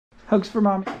Hugs for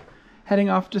Mommy. Heading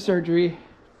off to surgery.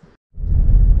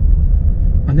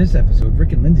 On this episode,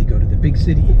 Rick and Lindsay go to the big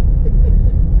city.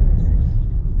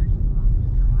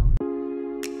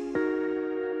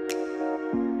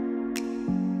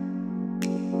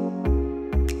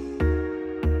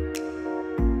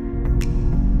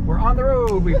 We're on the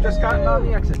road. We've just gotten on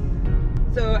the exit.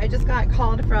 So I just got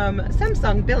called from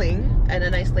Samsung Billing, and a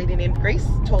nice lady named Grace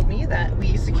told me that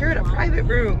we secured a private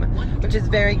room, which is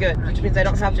very good, which means I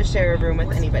don't have to share a room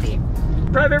with anybody.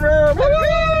 Private room!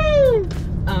 Woo!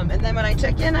 And then when I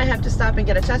check in, I have to stop and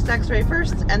get a chest x-ray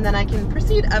first, and then I can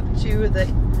proceed up to the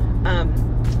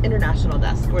international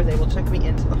desk where they will check me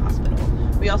into the hospital.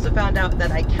 We also found out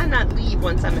that I cannot leave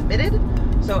once I'm admitted,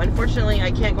 so unfortunately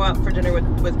I can't go out for dinner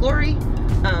with Glory.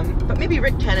 But maybe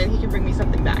Rick can, and he can bring me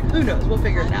something back. Who knows? We'll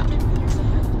figure it out.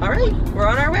 All right, we're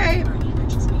on our way.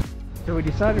 So we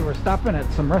decided we're stopping at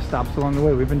some rest stops along the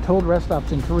way. We've been told rest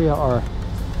stops in Korea are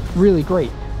really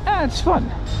great. It's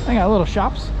fun. They got little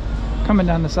shops coming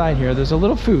down the side here. There's a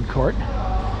little food court,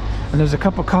 and there's a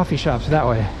couple coffee shops that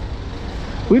way.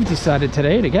 We've decided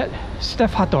today to get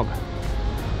Steph hot dog.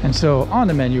 And so on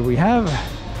the menu we have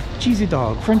cheesy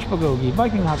dog, French bulgogi,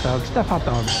 Viking hot dog, Steph hot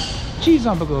dog, cheese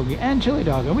on bulgogi, and chili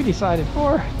dog, and we decided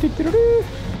for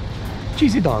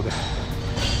cheesy dog.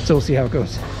 So we'll see how it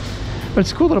goes. But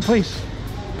it's a cool little place.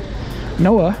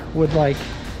 Noah would like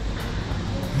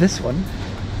this one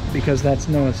because that's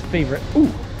Noah's favorite.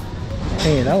 Ooh,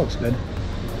 hey, that looks good.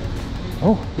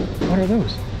 Oh, what are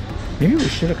those? Maybe we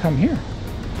should have come here.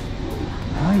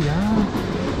 Oh yeah.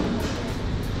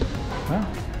 Well,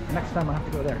 next time I'll have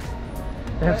to go there.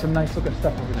 They have some nice looking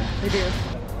stuff over there. They do.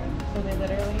 So they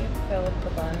literally fill up the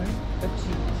bun with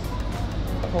cheese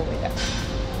the whole way down.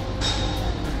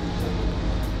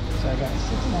 So I got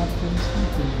 6 napkins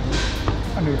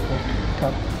under a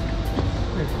cup.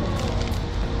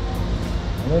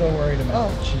 A little worried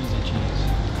about the cheesy cheese.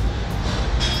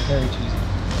 Very cheesy.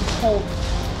 It's cold.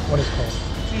 What is cold?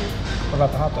 Cheese. What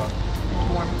about the hot dog? It's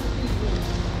warm.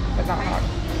 But not hot.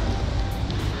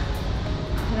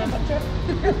 Can I touch it?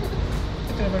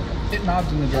 It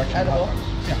nods in the direction of hot dogs.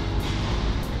 Yeah.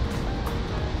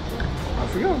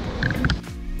 Off we go.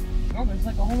 Oh, there's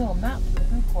like a whole little map for the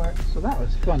food court. So that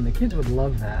was fun. The kids would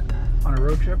love that on a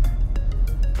road trip.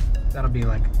 That'll be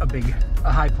like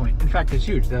a high point. In fact, it's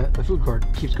huge. The food court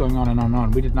keeps going on and on and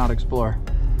on. We did not explore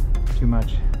too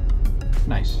much.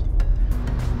 Nice.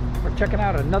 We're checking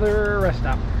out another rest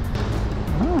stop.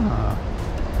 Ah,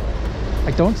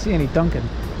 I don't see any Dunkin'.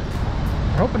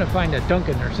 We're hoping to find a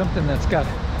Dunkin' or something that's got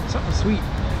something sweet.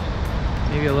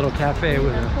 Maybe a little cafe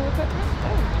with a...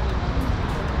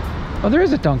 Oh, there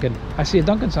is a Dunkin'. I see a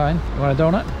Dunkin' sign. You want a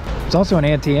donut? It's also an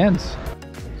Auntie Anne's.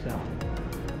 So,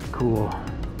 cool.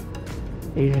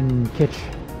 Asian kitsch.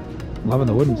 Loving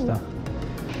the wooden stuff.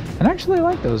 And actually I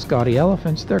like those gaudy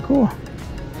elephants. They're cool.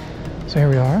 So here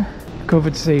we are.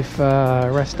 COVID safe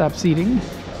rest stop seating.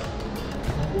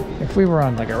 If we were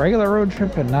on like a regular road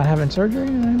trip and not having surgery,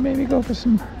 I'd maybe go for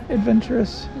some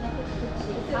adventurous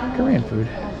Korean food.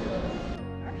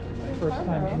 Actually, my first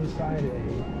time inside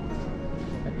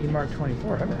an E-Mart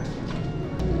 24 ever.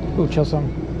 Ooh, Chilsung.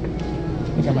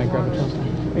 I think I might grab a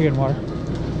Chilsung. Are you getting water?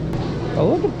 Oh,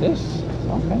 look at this.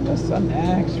 All kinds of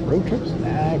snacks, road trip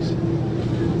snacks.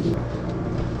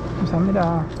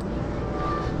 감사합니다.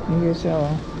 안녕히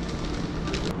계세요.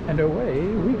 And away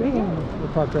we go. We'll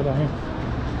park right down here.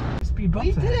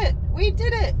 We did it! We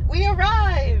did it! We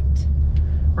arrived!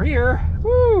 We're here!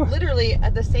 Woo! Literally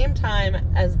at the same time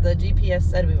as the GPS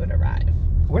said we would arrive.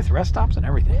 With rest stops and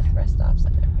everything. With rest stops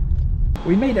and everything.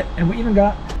 We made it, and we even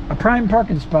got a prime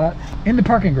parking spot in the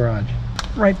parking garage,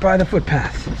 right by the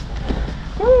footpath.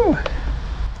 Woo!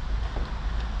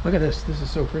 Look at this. This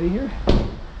is so pretty here.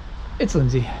 It's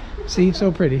Lindsay. See,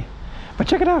 so pretty. But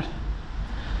check it out.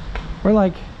 We're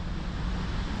like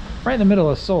right in the middle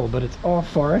of Seoul, but it's all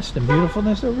forest and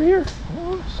beautifulness over here.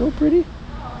 Oh, so pretty.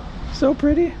 So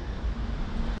pretty.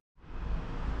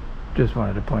 Just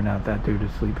wanted to point out that dude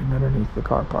is sleeping underneath the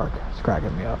car park. It's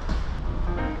cracking me up.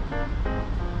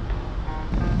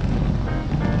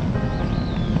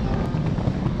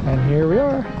 And here we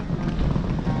are.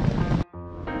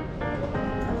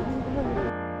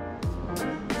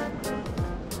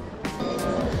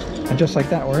 And just like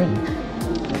that, we're in.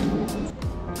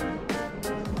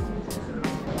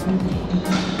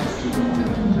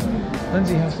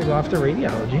 Lindsay has to go off to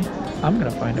radiology. I'm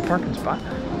gonna find a parking spot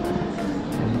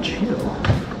and chill.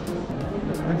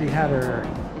 Lindsay had her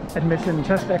admission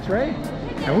chest x-ray,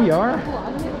 and we are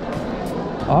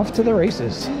off to the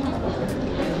races.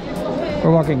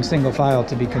 We're walking single file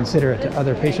to be considerate to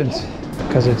other patients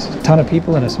because it's a ton of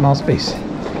people in a small space.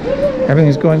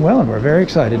 everything's going well and we're very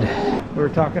excited. We were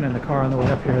talking in the car on the way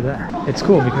up here that it's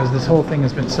cool because this whole thing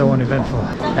has been so uneventful.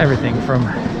 Everything from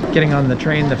getting on the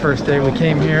train the first day we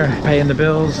came here, paying the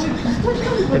bills,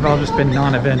 they've all just been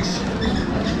non-events.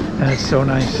 And it's so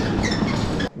nice.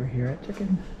 We're here at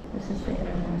check-in. This is the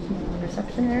international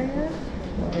reception area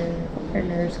where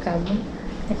partners come.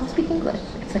 They all speak English.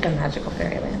 It's like a magical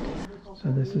fairyland. So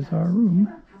this is our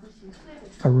room.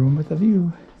 A room with a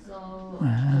view.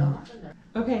 Wow.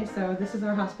 Okay, so this is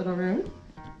our hospital room.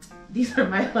 These are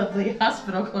my lovely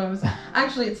hospital clothes.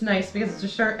 Actually, it's nice because it's a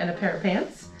shirt and a pair of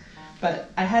pants,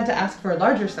 but I had to ask for a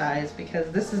larger size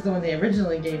because this is the one they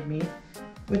originally gave me,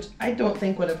 which I don't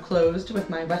think would have closed with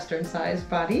my Western sized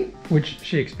body. Which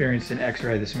she experienced in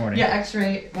X-ray this morning. Yeah,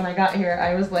 X-ray. When I got here,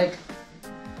 I was like,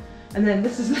 and then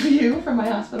this is the view from my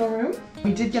hospital room.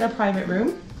 We did get a private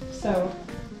room, so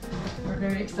we're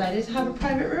very excited to have a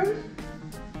private room.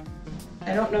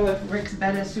 I don't know if Rick's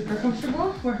bed is super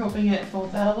comfortable. We're hoping it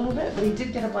folds out a little bit, but he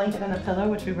did get a blanket and a pillow,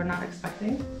 which we were not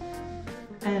expecting.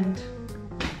 And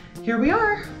here we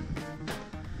are.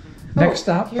 Next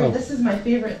stop. Here, this is my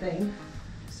favorite thing.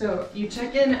 So you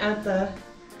check in at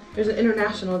there's an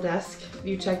international desk.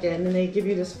 You check in and they give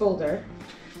you this folder.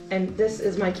 And this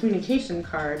is my communication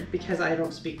card because I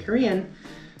don't speak Korean.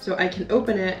 So I can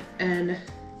open it and,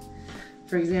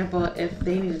 for example, if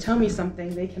they need to tell me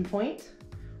something, they can point.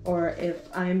 Or if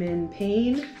I'm in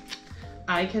pain,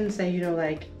 I can say, you know,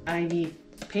 like, I need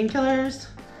painkillers,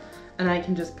 and I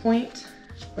can just point,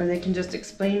 or they can just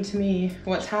explain to me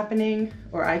what's happening,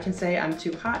 or I can say I'm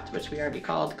too hot, which we already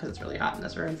called because it's really hot in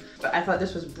this room. But I thought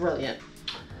this was brilliant.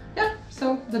 Yeah,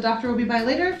 so the doctor will be by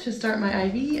later to start my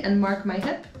IV and mark my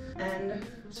hip, and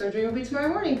surgery will be tomorrow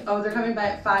morning. Oh, they're coming by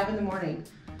at 5 in the morning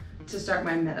to start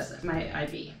my medicine, my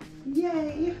IV.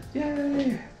 Yay!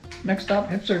 Yay! Next stop,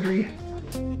 hip surgery.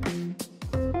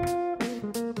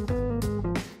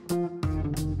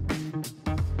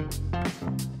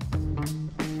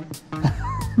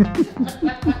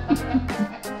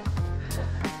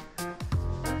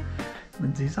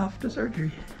 Lindsay's off to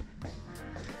surgery.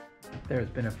 There's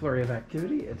been a flurry of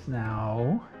activity. It's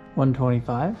now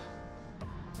 1:25.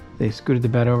 They scooted the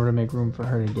bed over to make room for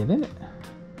her to get in it.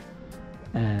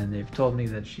 And they've told me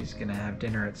that she's gonna have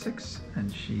dinner at 6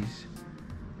 and she's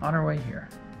on her way here.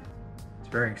 It's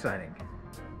very exciting.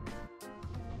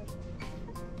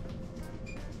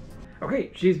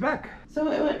 Okay, she's back.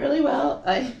 So it went really well.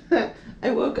 I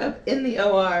woke up in the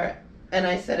OR and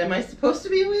I said, am I supposed to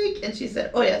be awake? And she said,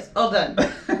 oh yes, all done.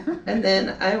 And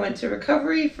then I went to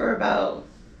recovery for about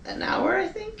an hour, I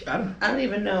think. I don't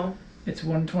even know. It's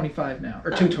 1:25 now,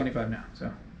 or 2:25 now,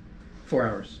 so 4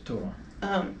 hours total.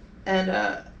 And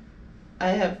I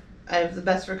have the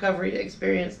best recovery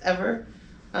experience ever.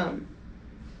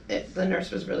 The nurse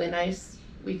was really nice.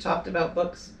 We talked about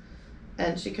books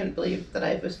and she couldn't believe that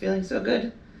I was feeling so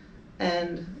good.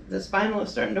 And the spinal is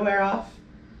starting to wear off.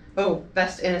 Oh,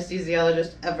 best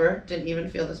anesthesiologist ever. Didn't even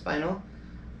feel the spinal,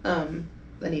 the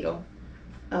needle.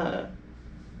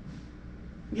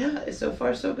 Yeah, so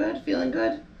far so good. Feeling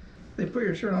good. They put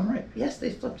your shirt on right. Yes,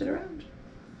 they flipped it around.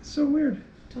 It's so weird.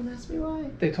 Don't ask me why.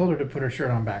 They told her to put her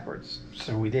shirt on backwards,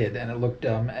 so we did, and it looked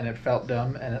dumb, and it felt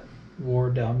dumb, and it wore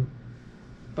dumb.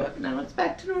 But now it's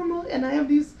back to normal, and I have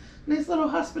these nice little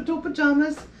hospital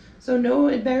pajamas, so no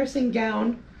embarrassing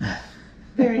gown.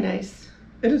 Very nice.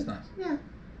 It is nice. Yeah.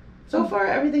 So far,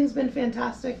 everything's been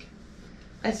fantastic.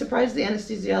 I surprised the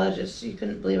anesthesiologist. She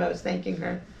couldn't believe I was thanking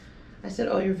her. I said,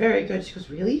 oh, you're very good. She goes,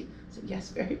 really? I said, yes,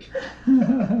 very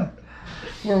good.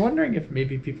 We're wondering if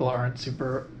maybe people aren't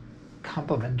super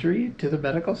complimentary to the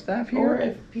medical staff here. Or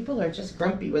if people are just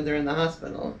grumpy when they're in the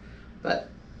hospital. But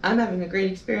I'm having a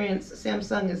great experience.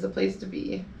 Samsung is the place to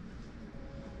be.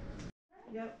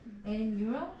 Yep. In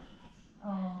Europe?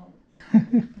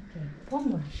 Okay. One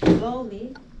more.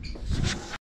 Slowly.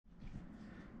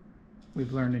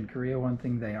 We've learned in Korea one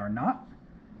thing they are not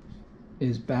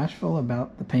is bashful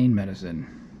about the pain medicine.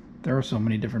 There are so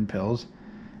many different pills,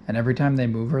 and every time they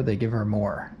move her, they give her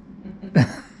more.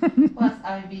 Plus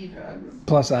IV drugs.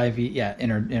 Plus IV, yeah,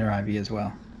 inner IV as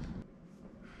well.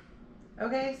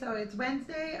 Okay, so it's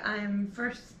Wednesday. I'm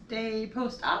first day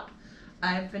post-op.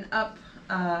 I've been up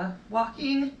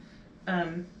walking.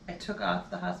 I took off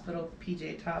the hospital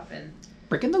PJ top and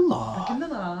Breaking the law. breaking the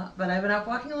law, but I've been up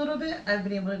walking a little bit. I've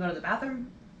been able to go to the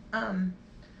bathroom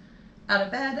out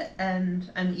of bed, and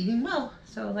I'm eating well,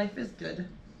 so life is good.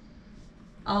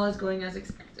 All is going as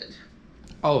expected.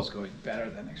 All is going better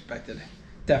than expected.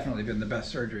 Definitely been the best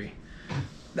surgery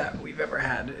that we've ever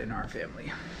had in our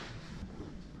family.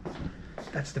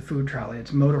 That's the food trolley.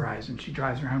 It's motorized, and she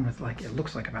drives around with, like, it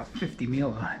looks like about 50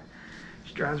 meals on it.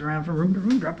 She drives around from room to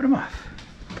room dropping them off.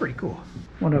 Pretty cool.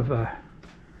 One of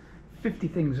 50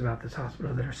 things about this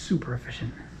hospital that are super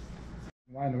efficient.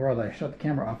 Why in the world I shut the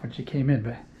camera off when she came in,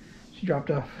 but she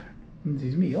dropped off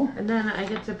Lindsay's meal. And then I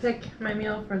get to pick my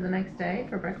meal for the next day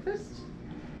for breakfast.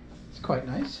 It's quite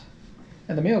nice.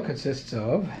 And the meal consists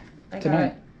of, I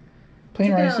tonight,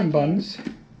 plain rice and buns.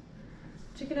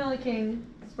 Chicken a la king,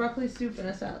 broccoli soup, and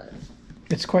a salad.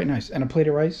 It's quite nice. And a plate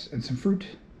of rice and some fruit.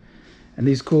 And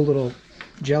these cool little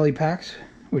jelly packs,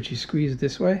 which you squeeze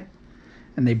this way.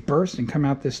 And they burst and come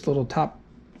out this little top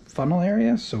funnel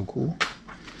area. So cool.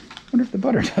 Wonder if the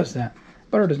butter does that.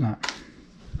 Butter does not.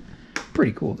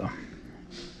 Pretty cool though.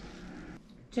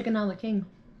 Chicken a la king.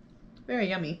 Very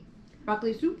yummy.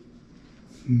 Broccoli soup.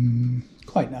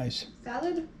 Quite nice.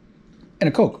 Salad. And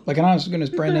a Coke. Like an honest to goodness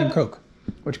brand name Coke.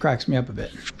 Which cracks me up a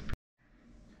bit.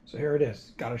 So here it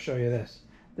is. Gotta show you this.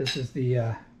 This is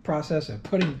the process of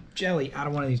putting jelly out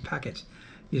of one of these packets.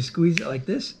 You squeeze it like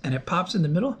this and it pops in the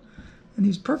middle and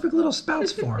these perfect little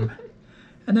spouts form.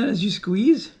 And then as you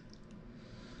squeeze,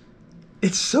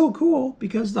 it's so cool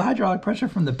because the hydraulic pressure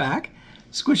from the back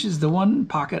squishes the one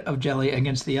pocket of jelly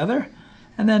against the other,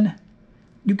 and then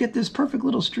you get this perfect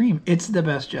little stream. It's the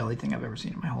best jelly thing I've ever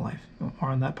seen in my whole life. You want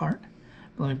more on that part?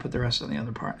 But let me put the rest on the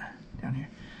other part down here.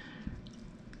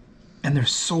 And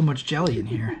there's so much jelly in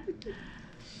here.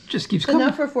 Just keeps coming.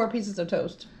 Enough for 4 pieces of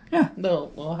toast. Yeah.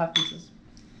 Little half pieces.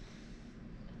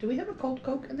 Do we have a cold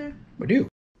Coke in there? We do.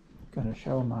 Gonna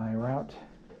show my route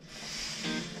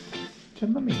to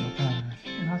the meal time.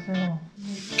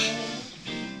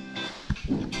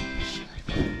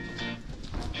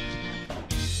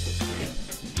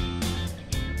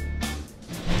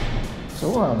 So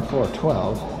we're on floor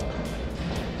 12,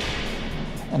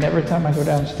 and every time I go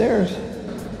downstairs,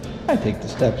 I take the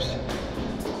steps.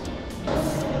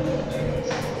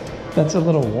 That's a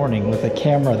little warning with a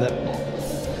camera that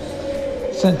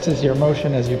senses your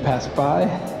motion as you pass by,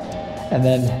 and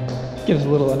then gives a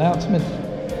little announcement,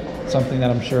 something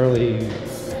that I'm sure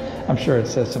it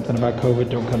says something about COVID,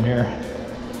 don't come here.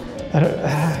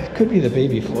 It could be the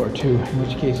baby floor too, in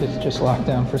which case it's just locked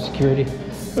down for security.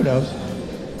 Who knows?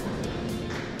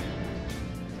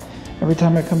 Every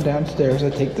time I come downstairs, I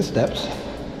take the steps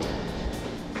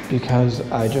because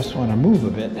I just want to move a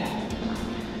bit.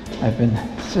 I've been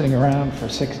sitting around for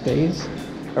 6 days,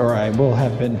 or I will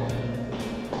have been.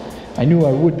 I knew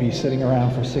I would be sitting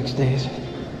around for 6 days.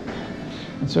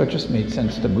 And so it just made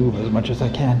sense to move as much as I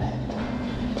can.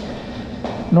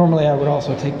 Normally I would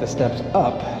also take the steps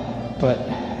up, but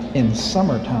in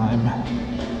summertime,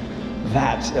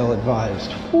 that's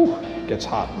ill-advised. Whew, it gets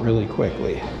hot really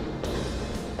quickly.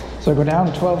 So I go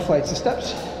down 12 flights of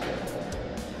steps.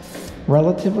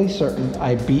 Relatively certain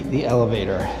I beat the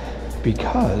elevator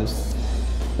because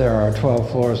there are 12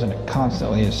 floors and it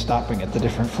constantly is stopping at the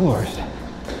different floors.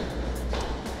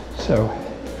 So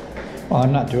while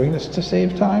I'm not doing this to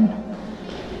save time,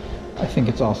 I think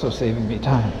it's also saving me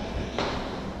time.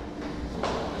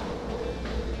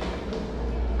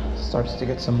 Starts to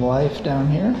get some life down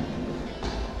here.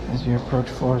 As you approach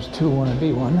floors 2, 1, and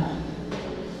B1,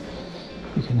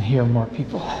 you can hear more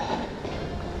people.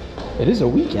 It is a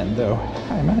weekend though.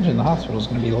 I imagine the hospital is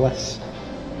going to be less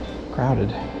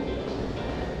crowded.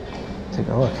 Take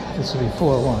a look. This will be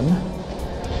floor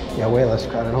 1. Yeah, way less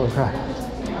crowded. Holy crap.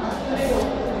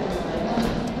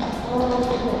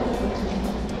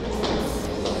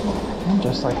 And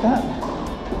just like that,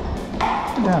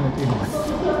 down at B1.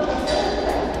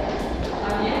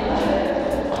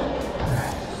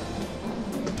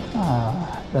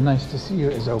 The Nice to See You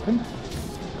is open.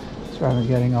 That's where I've been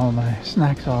getting all my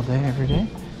snacks all day, every day.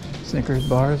 Snickers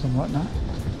bars and whatnot.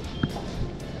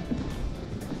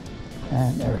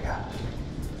 And there we go.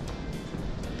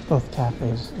 Both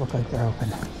cafes look like they're open.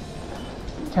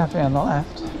 Cafe on the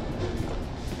left,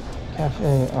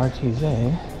 Cafe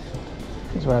Artise,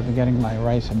 is where I've been getting my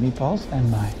rice and meatballs and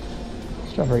my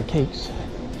strawberry cakes.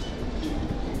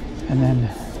 And then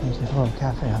there's this little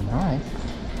cafe on the right,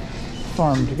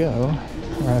 Farm to Go,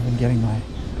 where I've been getting my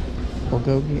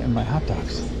bulgogi and my hot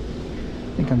dogs.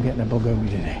 I think I'm getting a bulgogi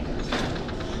today.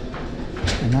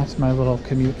 And that's my little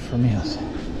commute for meals.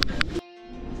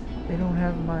 They don't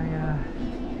have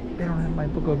my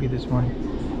bulgogi this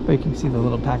morning, but you can see the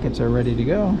little packets are ready to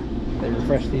go. They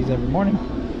refresh these every morning,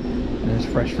 and there's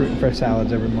fresh fruit and fresh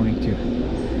salads every morning too.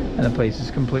 And the place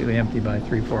is completely empty by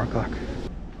 3, 4 o'clock.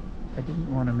 I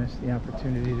didn't want to miss the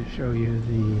opportunity to show you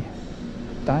the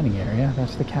dining area.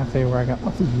 That's the cafe where I got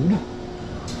my food.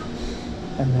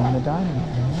 And then the dining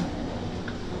area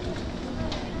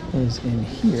is in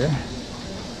here.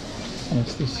 And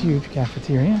it's this huge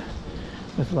cafeteria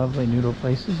with lovely noodle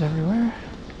places everywhere.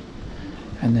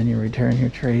 And then you return your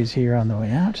trays here on the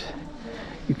way out.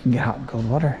 You can get hot and cold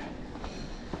water.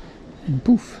 And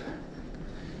poof,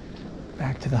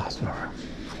 back to the hospital room.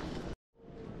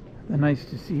 The nice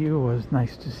to see you was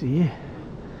nice to see.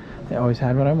 They always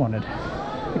had what I wanted,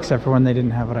 except for when they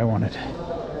didn't have what I wanted.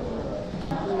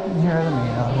 And here are the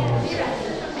meals.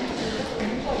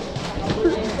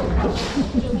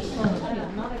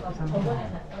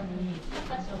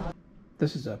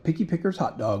 This is a Picky Picker's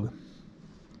hot dog.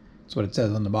 That's what it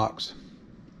says on the box.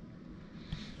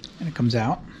 And it comes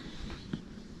out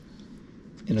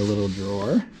in a little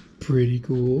drawer. Pretty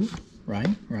cool. Right.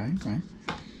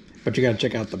 But you gotta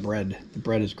check out the bread. The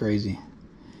bread is crazy.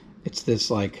 It's this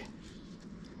like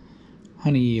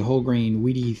honey, whole grain,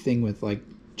 wheaty thing with like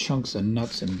chunks of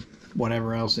nuts and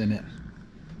whatever else in it.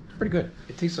 Pretty good.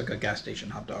 It tastes like a gas station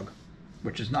hot dog,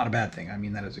 which is not a bad thing. I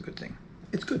mean, that is a good thing.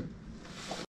 It's good.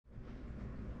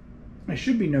 It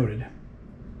should be noted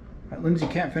that Lindsay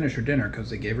can't finish her dinner because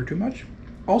they gave her too much.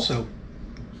 Also,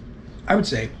 I would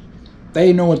say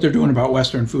they know what they're doing about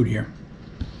Western food here.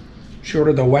 She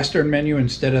ordered the Western menu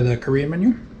instead of the Korean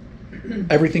menu.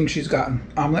 Everything she's gotten,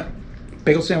 omelet,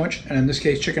 bagel sandwich, and in this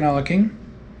case chicken a la king,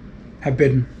 have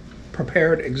been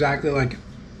prepared exactly like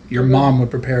your mom would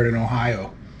prepare it in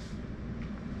Ohio.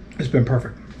 It's been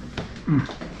perfect. Look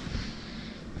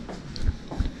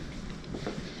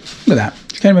at that.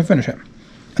 She can't even finish it.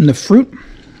 And the fruit,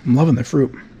 I'm loving the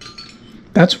fruit.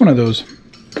 That's one of those,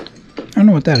 I don't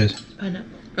know what that is. Pineapple.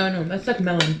 Oh no, that's like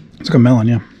melon. It's like a melon,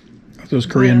 yeah. Those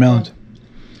Korean melons.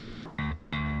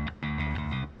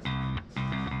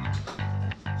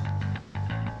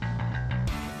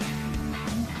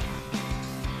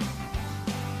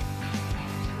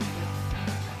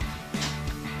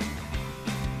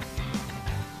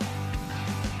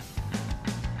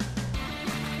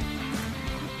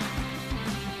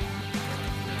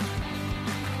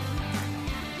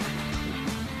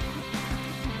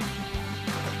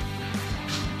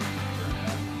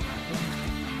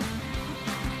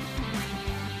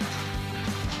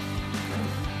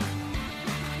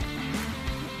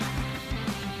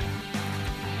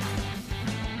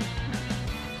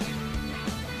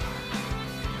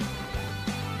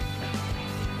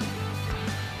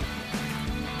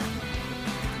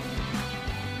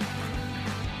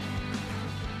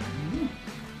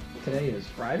 Today is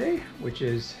Friday, which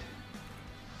is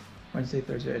Wednesday,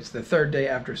 Thursday. It's the third day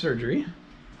after surgery.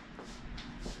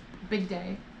 Big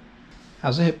day.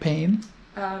 How's the hip pain?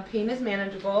 Pain is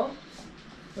manageable.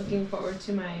 Looking forward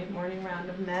to my morning round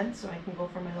of meds so I can go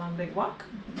for my long big walk.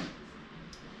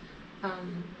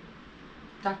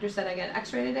 Doctor said I get an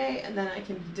x-ray today and then I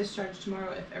can be discharged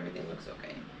tomorrow if everything looks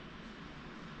okay.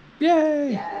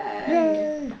 Yay! Yay!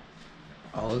 Yay!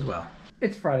 All is well.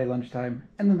 It's Friday lunchtime,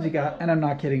 and Lindsay got, and I'm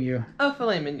not kidding you, A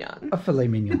filet mignon. a filet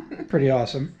mignon. Pretty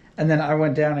awesome. And then I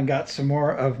went down and got some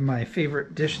more of my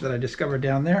favorite dish that I discovered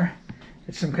down there.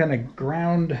 It's some kind of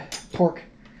ground pork.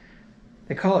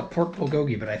 They call it pork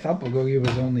bulgogi, but I thought bulgogi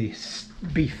was only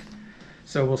beef.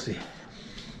 So we'll see.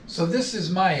 So this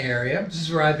is my area. This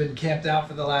is where I've been camped out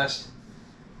for the last...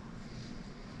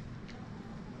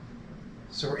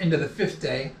 So we're into the 5th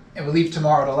day, and we leave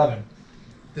tomorrow at 11.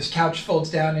 This couch folds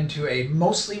down into a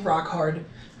mostly rock-hard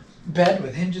bed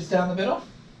with hinges down the middle.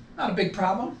 Not a big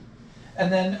problem.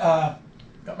 And then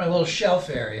got my little shelf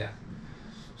area.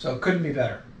 So it couldn't be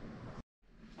better.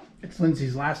 It's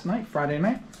Lindsay's last night, Friday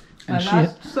night. And My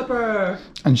last supper.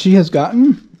 And she has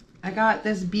gotten... I got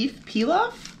this beef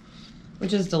pilaf,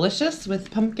 which is delicious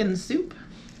with pumpkin soup.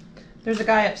 There's a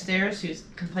guy upstairs who's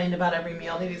complained about every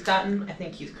meal that he's gotten. I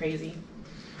think he's crazy.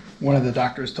 One of the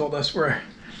doctors told us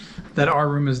that our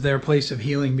room is their place of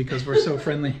healing because we're so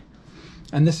friendly.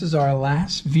 And this is our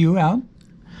last view out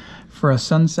for a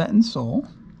sunset in Seoul.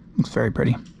 Looks very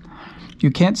pretty.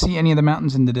 You can't see any of the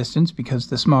mountains in the distance because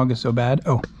the smog is so bad.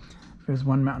 Oh, there's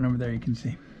one mountain over there you can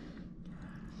see.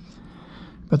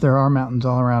 But there are mountains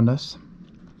all around us.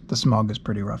 The smog is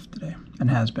pretty rough today and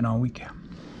has been all week.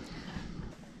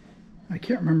 I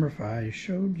can't remember if I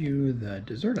showed you the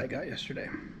dessert I got yesterday.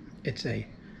 It's a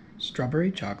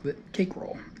strawberry chocolate cake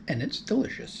roll, and it's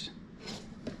delicious.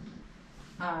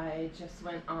 I just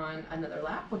went on another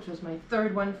lap, which was my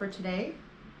 3rd one for today.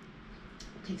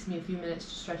 It takes me a few minutes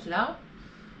to stretch it out,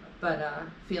 but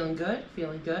feeling good,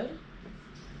 feeling good.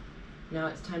 Now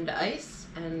it's time to ice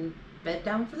and bed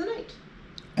down for the night.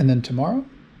 And then tomorrow,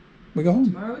 we go home.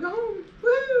 Tomorrow we go home.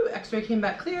 Woo! X-ray came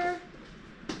back clear.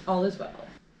 All is well.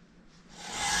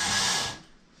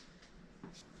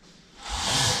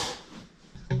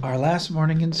 Our last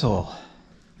morning in Seoul.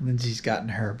 Lindsay's gotten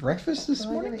her breakfast this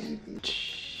morning.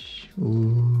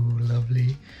 Ooh,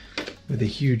 lovely. With a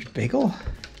huge bagel.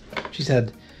 She's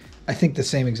had, I think, the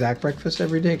same exact breakfast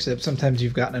every day, except sometimes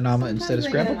you've gotten an omelet instead of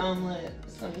scrambled. Sometimes I get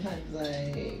an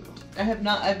omelet. Sometimes I have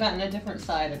not. I've gotten a different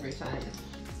side every time.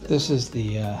 So This is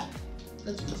the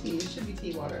that's the tea. It should be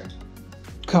tea water.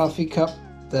 coffee cup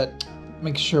that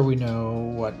makes sure we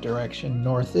know what direction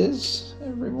north is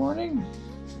every morning.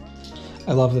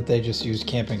 I love that they just use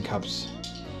camping cups.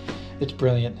 It's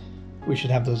brilliant. We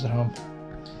should have those at home.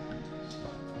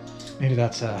 Maybe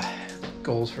that's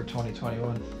goals for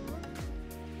 2021.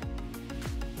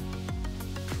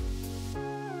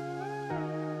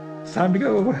 It's time to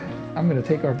go. I'm gonna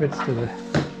take our bits to the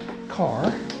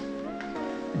car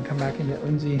and come back and get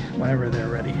Lindsay whenever they're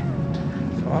ready.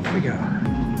 So off we go.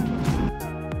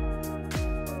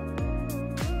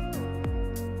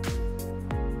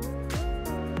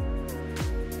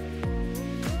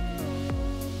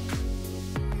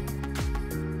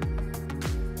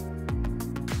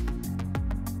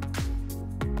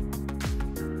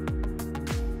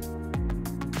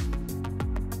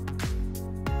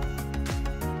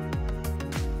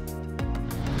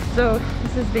 So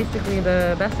this is basically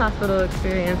the best hospital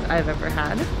experience I've ever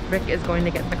had. Rick is going to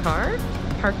get the car.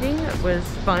 Parking was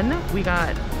fun. We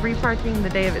got free parking the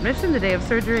day of admission, the day of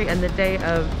surgery, and the day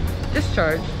of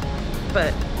discharge,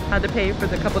 but had to pay for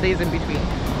the couple days in between.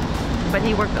 But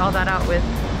he worked all that out with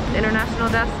the international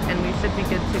desk, and we should be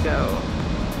good to go.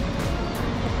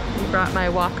 He brought my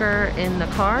walker in the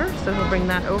car, so he'll bring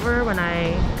that over when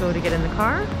I go to get in the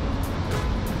car.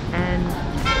 And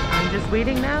I'm just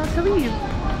waiting now to leave.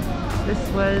 This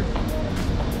was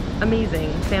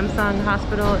amazing. Samsung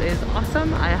Hospital is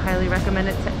awesome. I highly recommend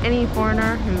it to any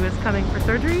foreigner who is coming for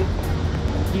surgery.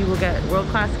 You will get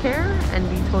world-class care and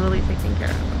be totally taken care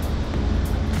of.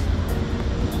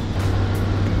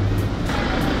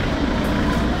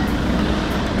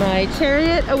 My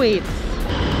chariot awaits.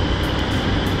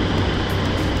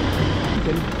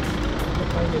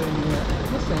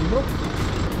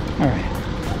 All right.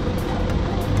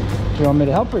 Do you want me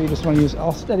to help, or you just want to use?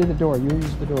 I'll steady the door. You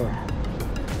use the door. I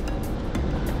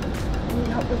need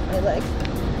help with my leg.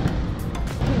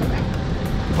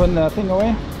 Putting the thing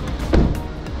away,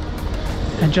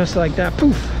 and just like that,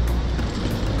 poof,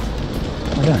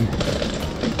 we're done.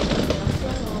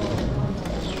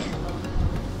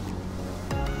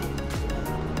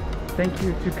 Thank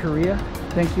you to Korea.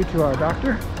 Thank you to our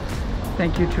doctor.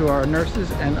 Thank you to our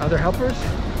nurses and other helpers.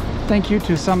 Thank you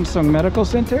to Samsung Medical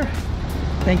Center.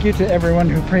 Thank you to everyone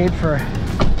who prayed for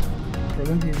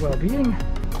Lindsay's well-being.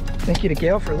 Thank you to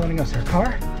Gail for loaning us her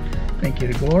car. Thank you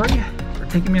to Glory for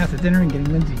taking me out to dinner and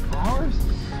getting Lindsay flowers.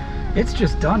 It's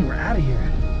just done. We're out of here.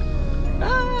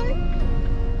 Bye.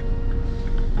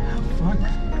 Have fun.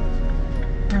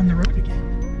 We're on the road again.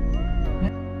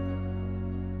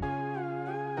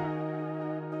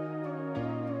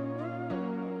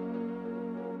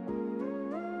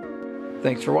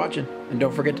 Thanks for watching, and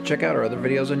don't forget to check out our other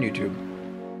videos on YouTube.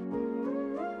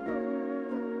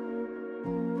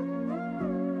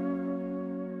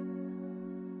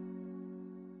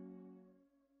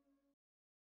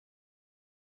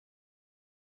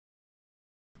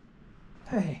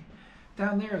 Hey,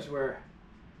 down there is where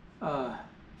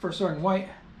First Sergeant White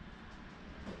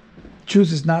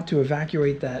chooses not to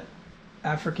evacuate that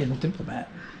African diplomat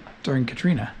during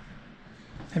Katrina.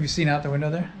 Have you seen out the window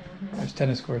there? Mm-hmm. There's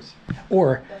tennis courts.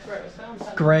 Or That's where it was found.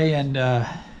 Gray and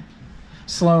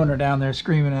Sloan are down there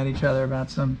screaming at each other about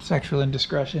some sexual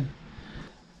indiscretion.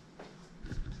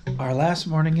 Our last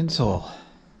morning in Seoul.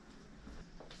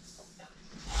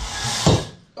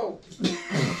 Oh.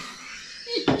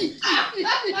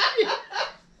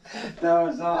 That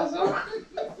was awesome.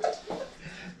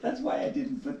 That's why I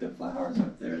didn't put the flowers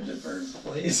up there in the first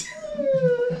place.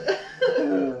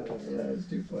 That was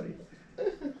too funny.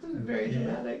 Very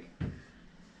dramatic.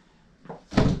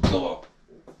 Oh.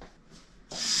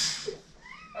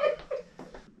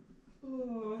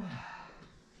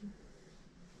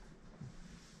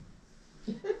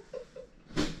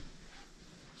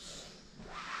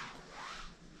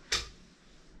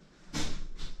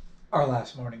 Our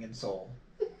last morning in Seoul.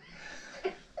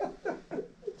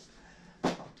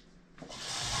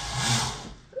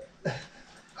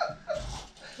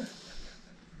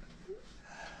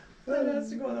 That has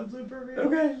to go on a blooper reel.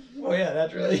 Okay. Well, yeah,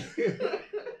 naturally.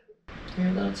 You're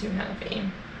a little too happy.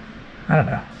 I don't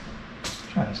know.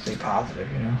 Trying to stay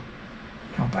positive, you know.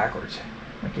 Count backwards.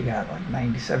 Like you got like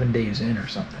 97 days in or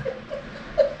something.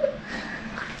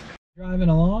 Driving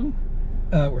along.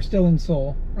 We're still in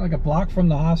Seoul. We're like a block from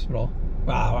the hospital.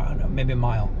 Wow, I don't know, maybe a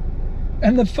mile.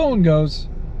 And the phone goes,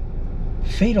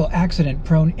 fatal accident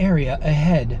prone area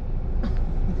ahead.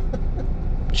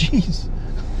 Jeez.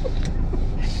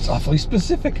 It's awfully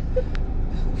specific.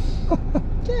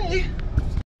 Okay.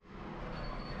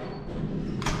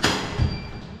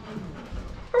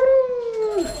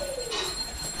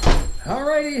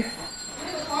 Alrighty.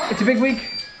 It's a big week.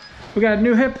 We got a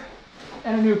new hip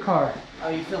and a new car. Oh,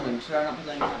 you filming? Should I not be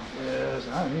laying down? Yes,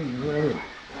 I mean, whatever.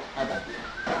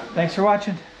 Thanks for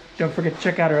watching. Don't forget to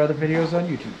check out our other videos on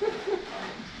YouTube.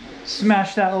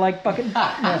 Smash that like button.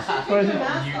 Yeah. What is it?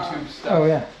 YouTube stuff. Oh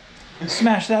yeah.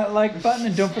 Smash that like button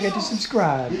and don't forget to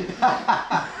subscribe. YouTube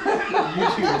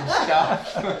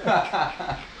stuff.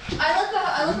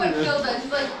 I look like Phil does.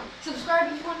 He's like,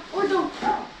 subscribe if you want, or don't.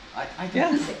 I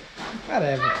Yeah.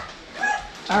 Whatever.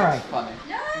 All right. Funny.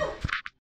 No.